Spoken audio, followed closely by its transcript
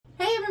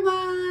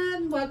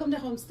welcome to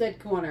Homestead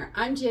Corner.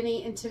 I'm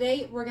Jenny, and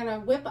today we're going to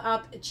whip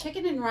up a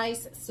chicken and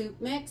rice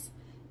soup mix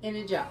in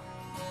a jar.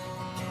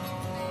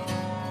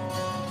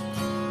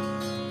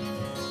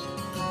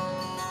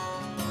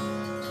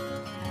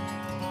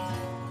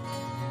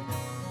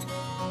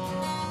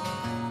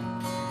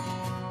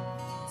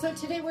 So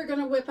today we're going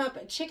to whip up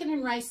a chicken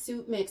and rice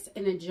soup mix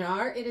in a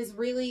jar. It is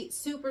really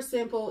super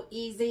simple,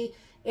 easy.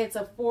 It's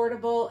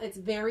affordable. It's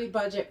very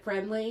budget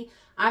friendly.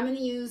 I'm going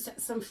to use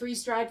some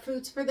freeze-dried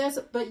foods for this,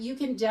 but you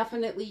can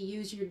definitely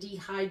use your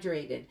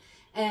dehydrated.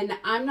 And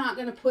I'm not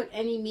going to put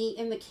any meat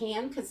in the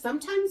can because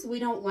sometimes we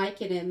don't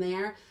like it in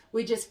there.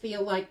 We just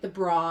feel like the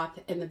broth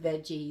and the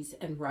veggies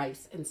and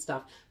rice and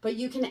stuff. But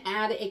you can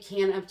add a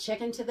can of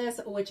chicken to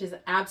this, which is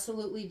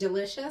absolutely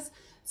delicious.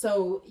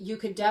 So you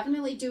could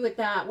definitely do it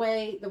that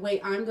way, the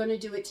way I'm going to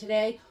do it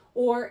today.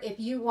 Or if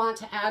you want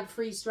to add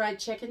freeze-dried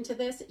chicken to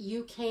this,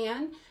 you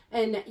can,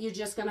 and you're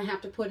just going to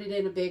have to put it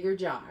in a bigger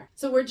jar.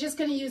 So we're just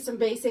going to use some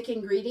basic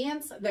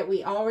ingredients that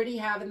we already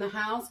have in the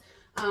house.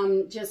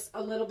 Just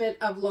a little bit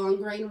of long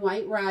grain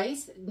white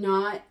rice,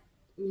 not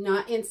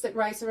instant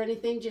rice or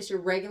anything, just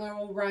your regular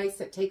old rice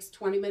that takes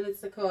 20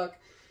 minutes to cook,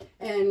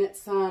 and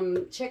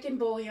some chicken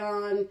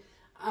bouillon,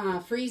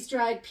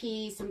 freeze-dried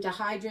peas, some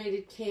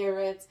dehydrated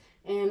carrots,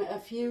 and a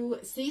few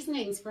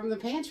seasonings from the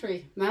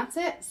pantry. And that's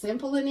it.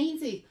 Simple and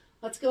easy.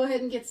 Let's go ahead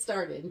and get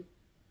started.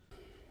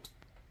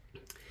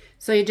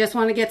 So you just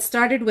want to get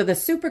started with a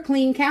super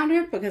clean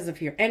counter, because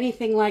if you're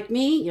anything like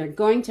me, you're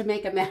going to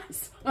make a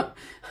mess.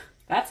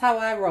 That's how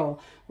I roll.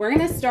 We're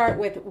going to start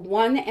with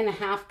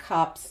 1.5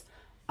 cups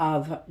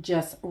of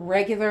just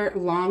regular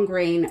long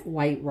grain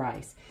white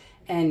rice.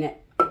 And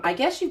I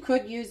guess you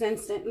could use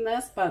instant in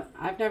this, but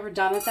I've never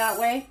done it that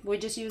way. We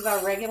just use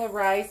our regular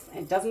rice.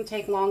 It doesn't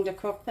take long to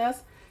cook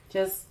this,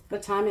 just the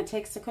time it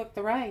takes to cook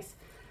the rice.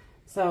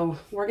 So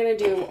we're going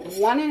to do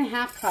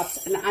 1.5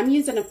 cups, and I'm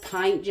using a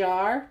pint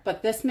jar,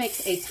 but this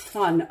makes a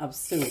ton of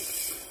soup.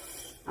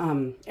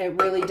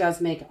 It really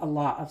does make a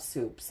lot of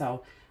soup.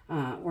 So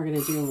we're going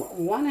to do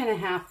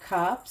 1.5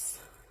 cups.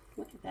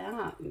 Look at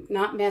that.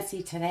 Not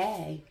messy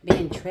today,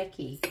 being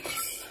tricky.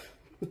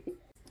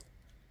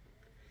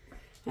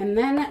 And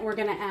then we're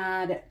going to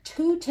add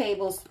 2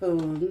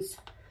 tablespoons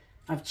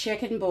of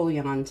chicken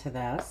bouillon to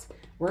this.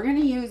 We're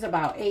going to use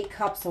about 8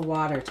 cups of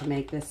water to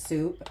make this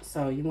soup.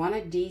 So you want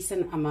a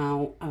decent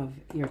amount of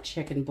your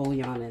chicken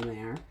bouillon in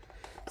there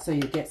so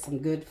you get some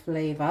good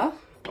flavor.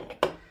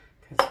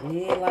 Because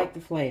we like the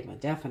flavor,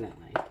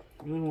 definitely.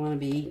 We don't want to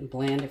be eating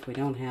bland if we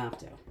don't have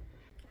to.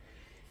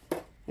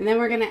 And then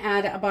we're going to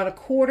add about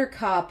 1/4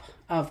 cup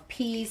of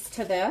peas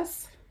to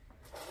this.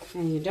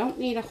 And you don't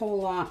need a whole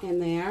lot in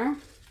there.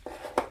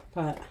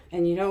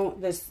 And you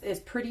don't, this is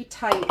pretty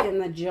tight in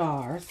the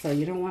jar, so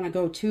you don't want to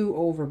go too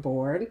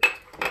overboard.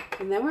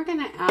 And then we're going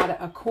to add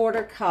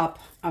 1/4 cup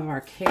of our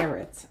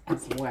carrots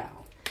as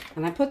well.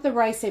 And I put the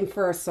rice in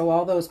first so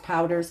all those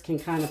powders can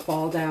kind of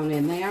fall down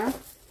in there.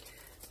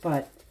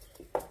 But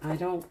I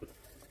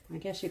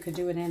guess you could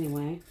do it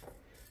anyway,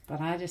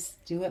 but I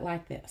just do it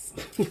like this.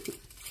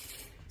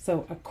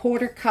 So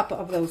 1/4 cup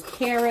of those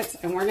carrots,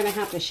 and we're going to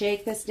have to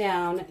shake this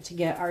down to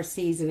get our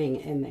seasoning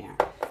in there.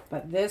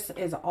 But this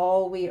is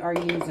all we are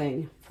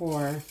using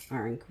for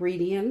our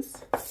ingredients.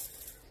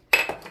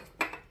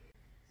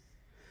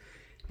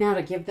 Now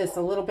to give this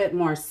a little bit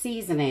more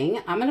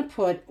seasoning, I'm going to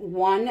put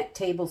 1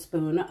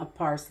 tablespoon of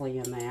parsley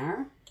in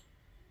there,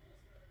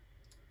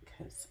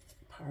 because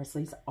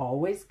parsley's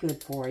always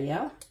good for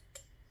you.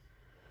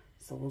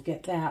 So we'll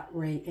get that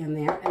right in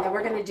there. And then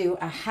we're going to do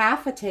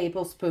 1/2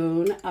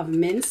 tablespoon of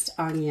minced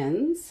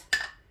onions.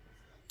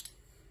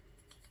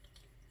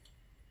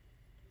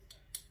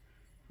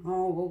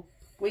 Oh,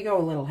 we go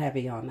a little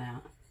heavy on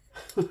that.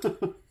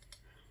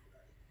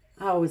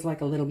 I always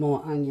like a little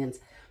more onions.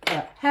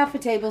 But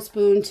 1/2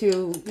 tablespoon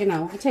to,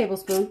 a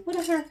tablespoon,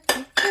 whatever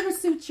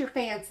suits your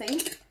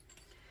fancy.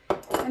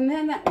 And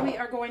then we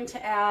are going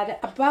to add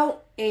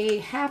about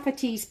 1/2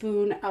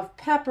 teaspoon of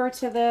pepper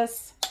to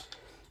this.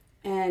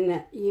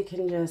 And you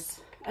can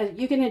just,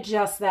 you can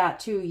adjust that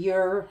to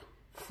your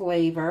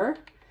flavor.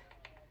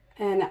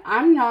 And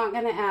I'm not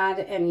going to add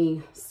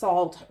any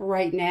salt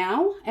right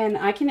now, and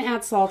I can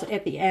add salt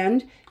at the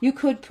end. You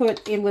could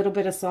put a little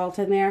bit of salt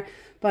in there,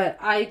 but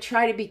I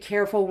try to be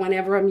careful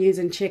whenever I'm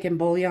using chicken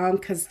bouillon,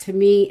 because to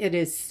me it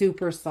is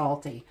super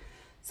salty.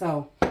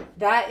 So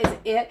that is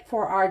it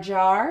for our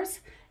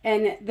jars,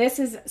 and this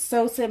is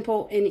so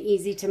simple and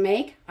easy to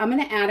make. I'm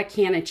going to add a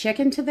can of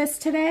chicken to this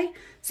today,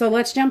 so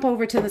let's jump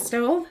over to the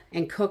stove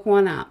and cook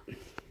one up.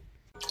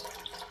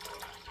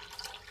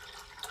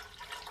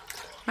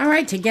 All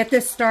right, to get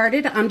this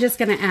started, I'm just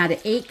going to add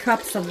 8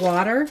 cups of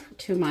water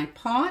to my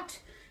pot.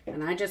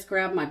 And I just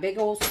grab my big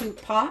old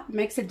soup pot,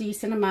 makes a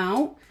decent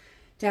amount,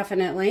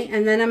 definitely.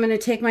 And then I'm going to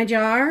take my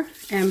jar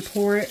and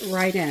pour it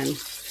right in.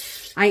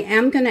 I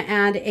am going to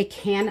add a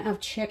can of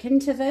chicken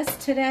to this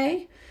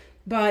today,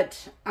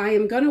 but I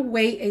am going to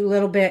wait a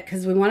little bit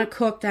because we want to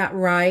cook that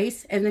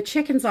rice. And the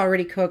chicken's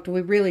already cooked.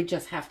 We really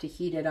just have to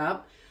heat it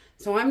up.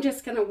 So I'm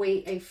just going to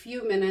wait a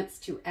few minutes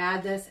to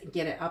add this and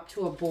get it up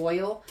to a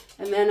boil.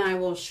 And then I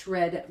will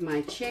shred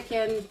my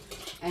chicken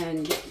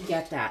and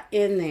get that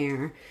in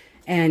there.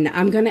 And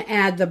I'm going to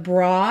add the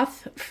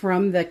broth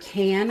from the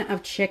can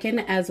of chicken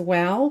as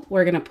well.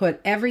 We're going to put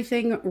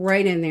everything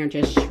right in there,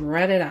 just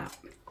shred it up.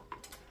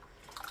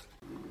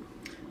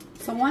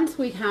 So once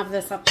we have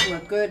this up to a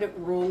good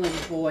rolling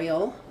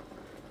boil,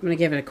 I'm going to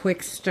give it a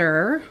quick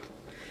stir.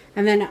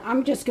 And then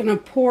I'm just going to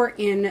pour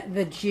in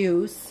the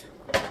juice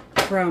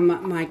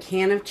from my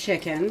can of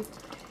chicken.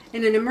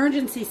 In an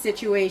emergency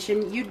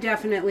situation, you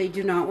definitely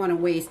do not want to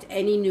waste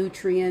any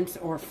nutrients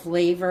or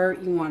flavor.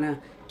 You want to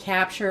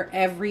capture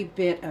every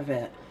bit of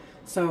it.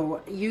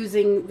 So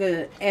using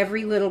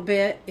every little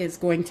bit is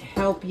going to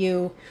help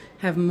you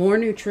have more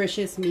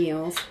nutritious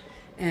meals,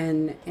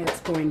 and it's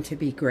going to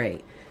be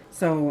great.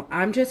 So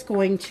I'm just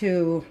going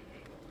to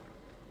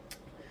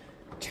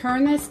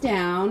turn this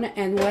down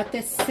and let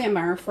this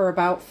simmer for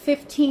about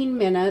 15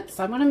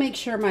 minutes. I'm going to make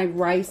sure my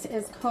rice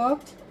is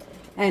cooked,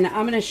 and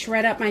I'm going to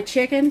shred up my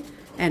chicken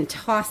and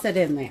toss it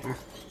in there.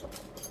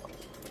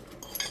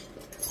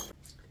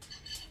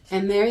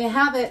 And there you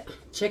have it,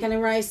 chicken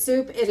and rice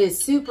soup. It is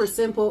super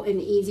simple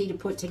and easy to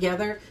put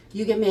together.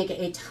 You can make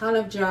a ton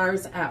of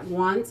jars at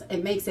once.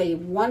 It makes a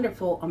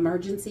wonderful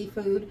emergency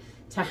food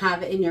to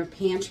have in your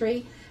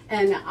pantry.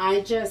 And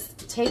I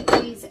just take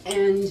these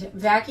and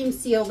vacuum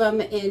seal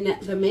them in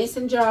the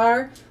mason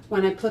jar.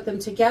 When I put them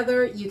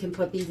together, you can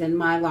put these in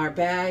Mylar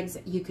bags.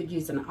 You could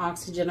use an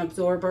oxygen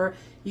absorber.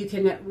 You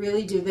can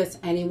really do this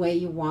any way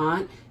you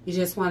want. You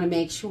just want to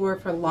make sure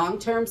for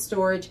long-term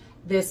storage,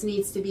 this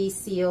needs to be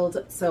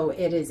sealed so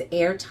it is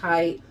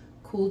airtight,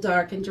 cool,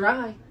 dark, and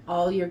dry.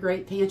 All your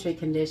great pantry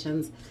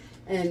conditions.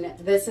 And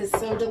this is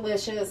so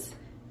delicious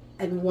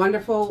and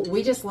wonderful.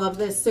 We just love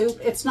this soup.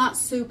 It's not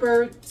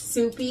super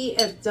soupy.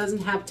 It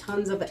doesn't have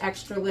tons of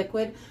extra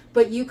liquid,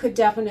 but you could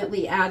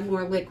definitely add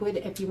more liquid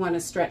if you want to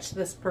stretch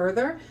this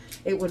further.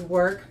 It would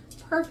work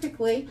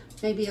perfectly.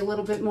 Maybe a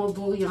little bit more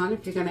bouillon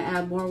if you're going to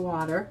add more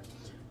water.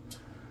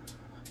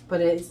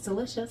 But it's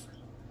delicious.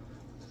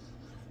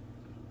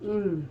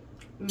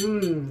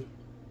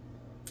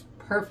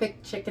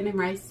 Perfect chicken and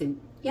rice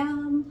soup.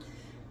 Yum.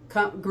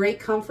 Great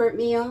comfort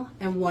meal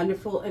and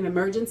wonderful in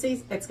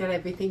emergencies. It's got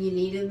everything you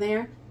need in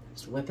there.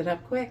 Just whip it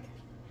up quick.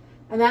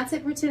 And that's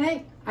it for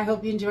today. I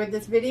hope you enjoyed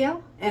this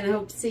video, and I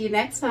hope to see you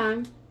next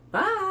time.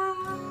 Bye.